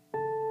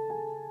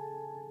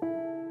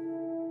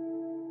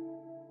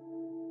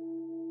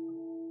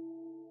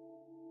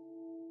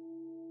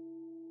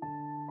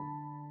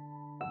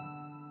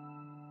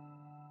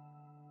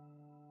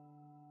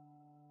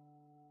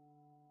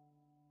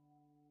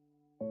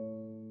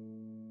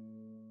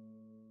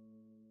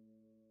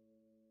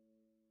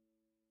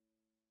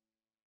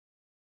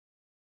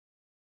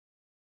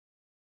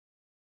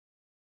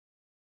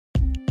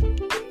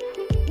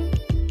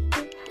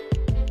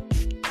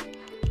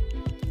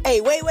 Hey,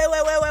 wait.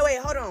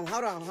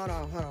 Hold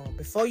on.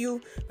 Before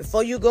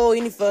you go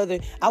any further,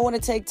 I want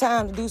to take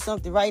time to do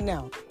something right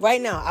now.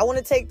 I want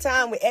to take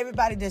time with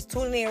everybody that's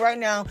tuning in right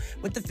now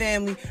with the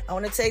family. I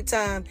want to take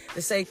time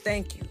to say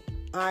thank you.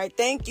 All right,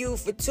 thank you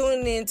for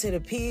tuning in to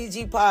the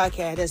PEG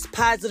podcast. That's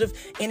Positive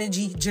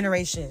Energy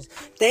Generations.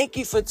 Thank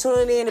you for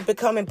tuning in and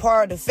becoming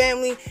part of the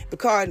family,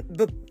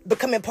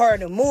 becoming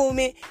part of the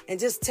movement, and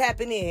just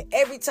tapping in.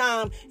 Every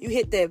time you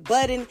hit that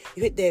button,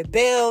 you hit that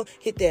bell,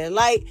 hit that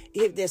like,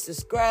 you hit that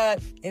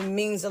subscribe, it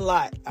means a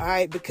lot. All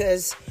right,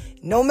 because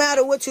no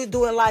matter what you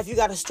do in life, you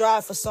got to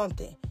strive for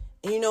something.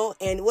 You know,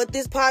 and what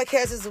this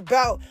podcast is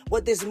about,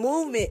 what this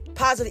movement,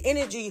 Positive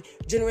Energy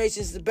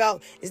Generation, is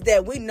about, is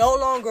that we no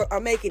longer are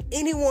making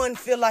anyone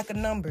feel like a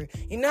number.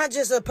 You're not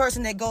just a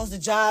person that goes to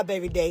job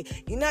every day.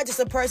 You're not just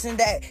a person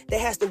that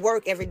has to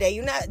work every day.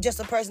 You're not just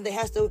a person that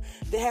has to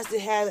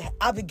have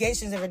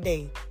obligations every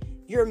day.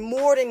 You're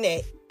more than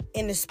that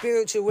in the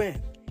spiritual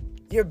realm.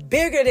 You're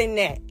bigger than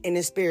that in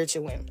the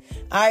spiritual realm.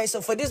 All right,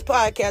 so for this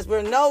podcast,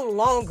 we're no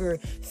longer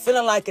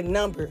feeling like a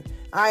number.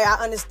 All right,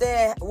 I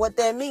understand what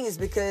that means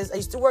because I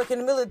used to work in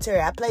the military.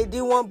 I played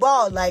D1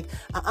 ball. Like,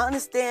 I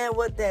understand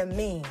what that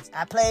means.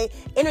 I played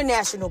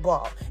international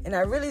ball. And I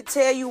really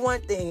tell you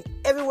one thing.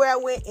 Everywhere I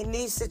went in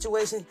these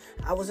situations,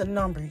 I was a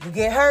number. You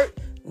get hurt,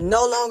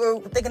 no longer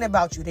thinking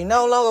about you. They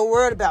no longer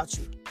worried about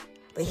you.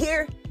 But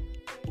here,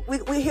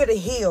 we're here to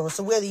heal.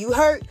 So whether you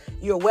hurt,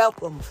 you're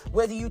welcome.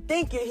 Whether you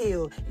think you're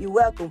healed, you're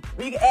welcome.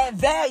 Whether you can add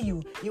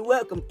value, you're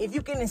welcome. If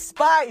you can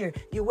inspire,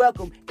 you're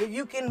welcome. If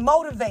you can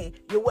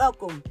motivate, you're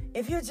welcome.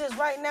 If you're just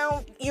right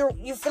now,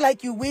 you feel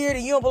like you're weird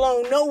and you don't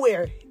belong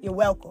nowhere, you're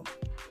welcome.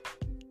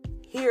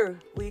 Here,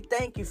 we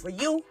thank you for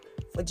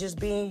just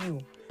being you.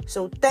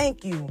 So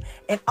thank you.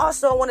 And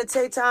also, I want to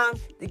take time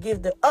to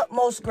give the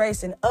utmost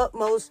grace and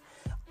utmost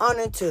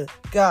honor to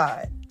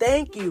God.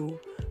 Thank you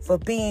for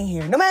being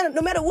here. No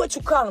matter what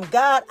you call him,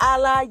 God,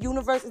 Allah,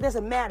 universe, it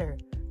doesn't matter.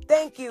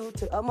 Thank you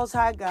to Most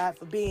High God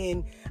for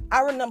being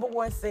our number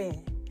one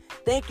fan.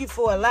 Thank you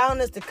for allowing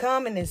us to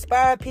come and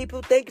inspire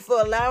people. Thank you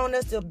for allowing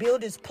us to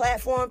build this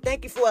platform.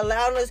 Thank you for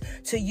allowing us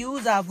to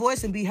use our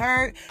voice and be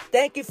heard.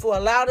 Thank you for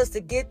allowing us to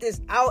get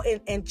this out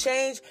and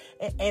change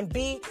and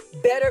be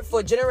better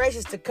for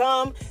generations to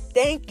come.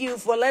 Thank you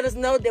for letting us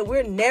know that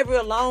we're never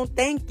alone.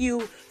 Thank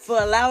you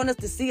for allowing us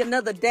to see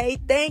another day.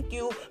 Thank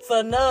you for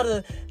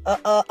another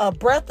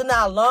breath in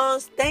our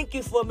lungs. Thank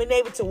you for being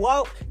able to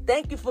walk.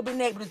 Thank you for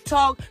being able to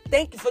talk.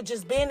 Thank you for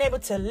just being able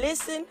to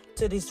listen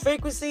to this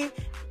frequency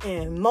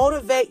and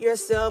motivate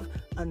yourself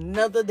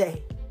another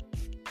day.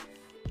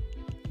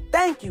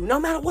 Thank you, no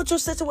matter what your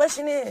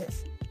situation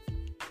is.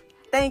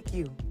 Thank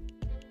you.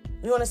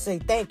 We want to say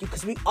thank you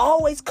because we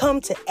always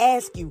come to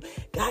ask you,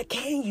 God,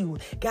 can you?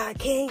 God,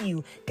 can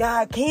you?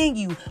 God, can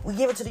you? We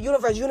give it to the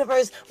universe.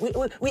 Universe,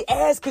 we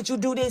ask, could you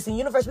do this? And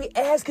universe, we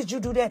ask, could you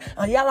do that?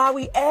 Yalla,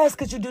 we ask,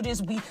 could you do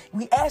this? We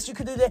ask you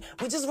could do that.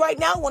 We just right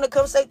now want to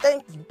come say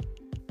thank you.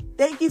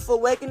 Thank you for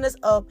waking us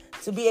up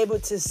to be able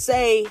to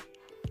say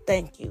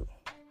thank you.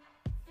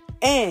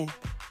 And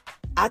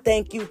I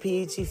thank you,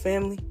 PEG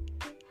family,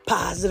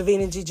 Positive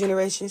Energy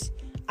Generations.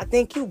 I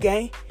thank you,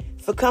 gang,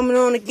 for coming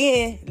on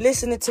again,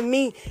 listening to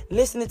me,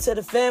 listening to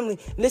the family,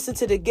 listening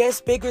to the guest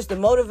speakers, the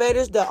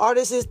motivators, the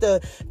artists, the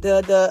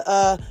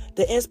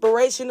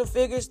inspirational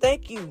figures.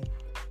 Thank you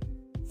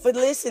for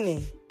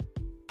listening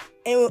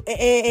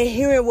and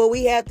hearing what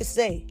we have to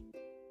say,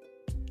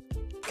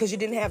 because you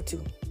didn't have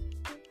to.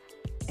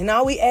 And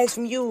all we ask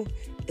from you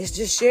is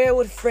just share it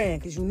with a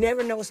friend, because you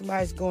never know what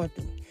somebody's going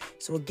through.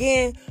 So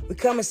again, we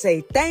come and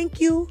say thank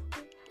you,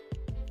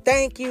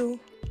 thank you,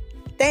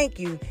 thank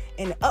you.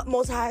 In the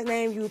utmost high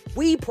name,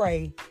 we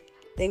pray.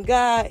 Thank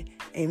God.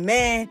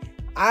 Amen.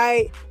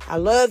 I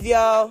love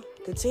y'all.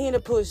 Continue to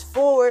push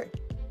forward.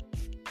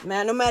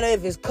 Man, no matter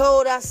if it's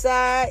cold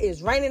outside,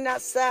 it's raining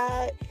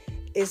outside,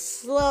 it's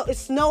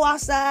snow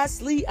outside,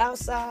 sleet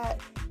outside.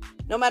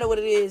 No matter what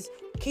it is,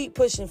 keep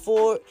pushing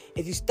forward.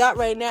 If you stop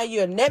right now,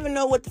 you'll never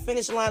know what the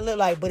finish line look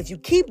like. But if you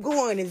keep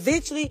going,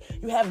 eventually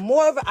you have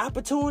more of an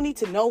opportunity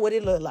to know what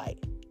it look like.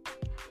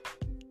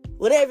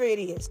 Whatever it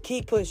is,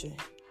 keep pushing.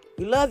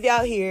 We love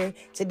y'all here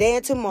today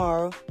and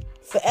tomorrow,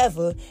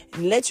 forever,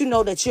 and let you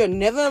know that you're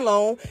never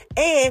alone.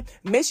 And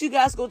make sure you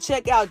guys go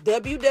check out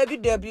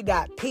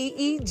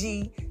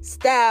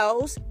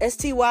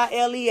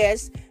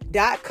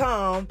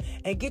www.pegstyles.com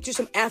and get you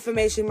some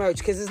affirmation merch,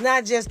 because it's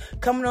not just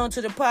coming on to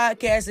the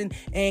podcast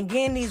and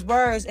getting these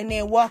words and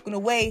then walking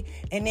away,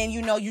 and then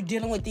you're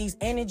dealing with these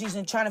energies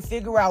and trying to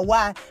figure out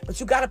why.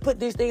 But you got to put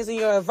these things in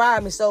your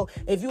environment. So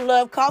if you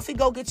love coffee,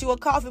 go get you a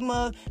coffee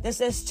mug that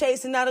says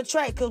chasing out a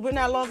track, because we're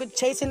not longer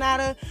chasing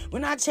our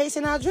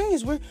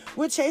dreams. We're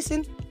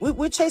chasing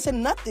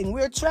nothing.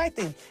 We're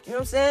attracting. You know what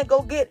I'm saying?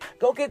 Go get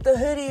the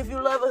hoodie if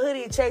you love a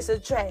hoodie, chase a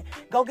track.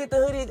 Go get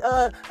the hoodie,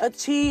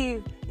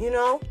 achieve,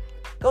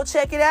 Go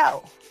check it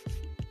out.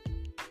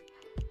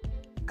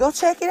 Go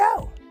check it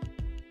out.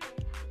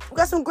 We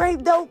got some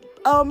great dope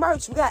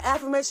merch. We got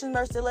affirmation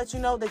merch to let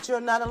you know that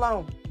you're not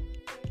alone.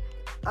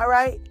 All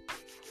right?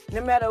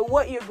 No matter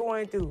what you're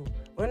going through.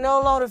 We're no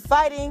longer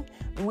fighting.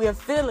 we're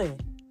feeling.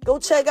 Go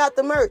check out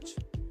the merch.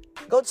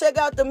 Go check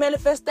out the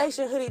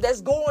manifestation hoodie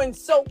that's going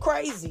so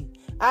crazy.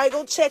 All right,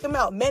 go check them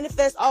out.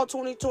 Manifest all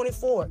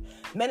 2024.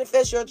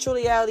 Manifest your true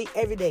reality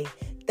every day.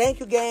 Thank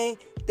you, gang.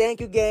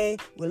 Thank you, gang.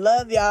 We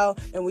love y'all,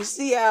 and we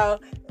see y'all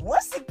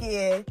once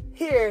again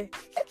here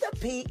at the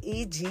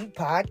PEG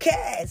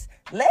Podcast.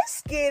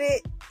 Let's get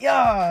it,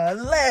 y'all.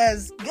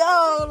 Let's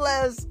go.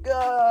 Let's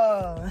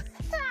go.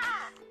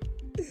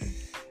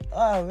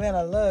 Oh, man,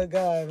 I love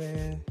God,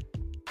 man.